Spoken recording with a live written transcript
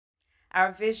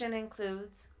Our vision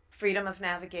includes freedom of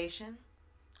navigation,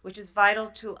 which is vital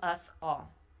to us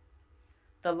all.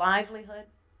 The livelihood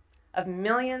of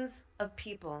millions of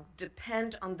people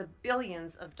depend on the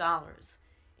billions of dollars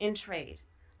in trade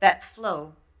that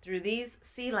flow through these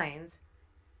sea lanes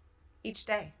each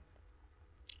day.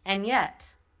 And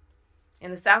yet,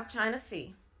 in the South China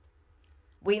Sea,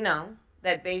 we know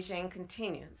that Beijing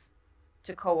continues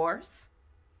to coerce,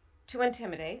 to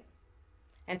intimidate,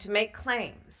 and to make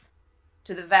claims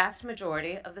to the vast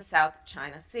majority of the South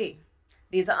China Sea.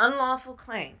 These unlawful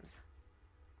claims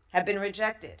have been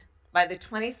rejected by the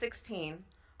 2016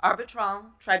 Arbitral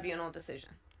Tribunal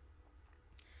decision.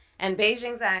 And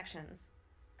Beijing's actions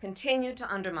continue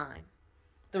to undermine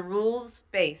the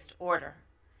rules-based order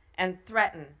and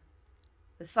threaten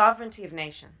the sovereignty of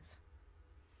nations.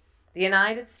 The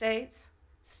United States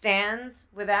stands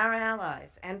with our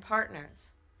allies and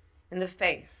partners in the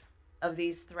face of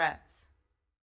these threats.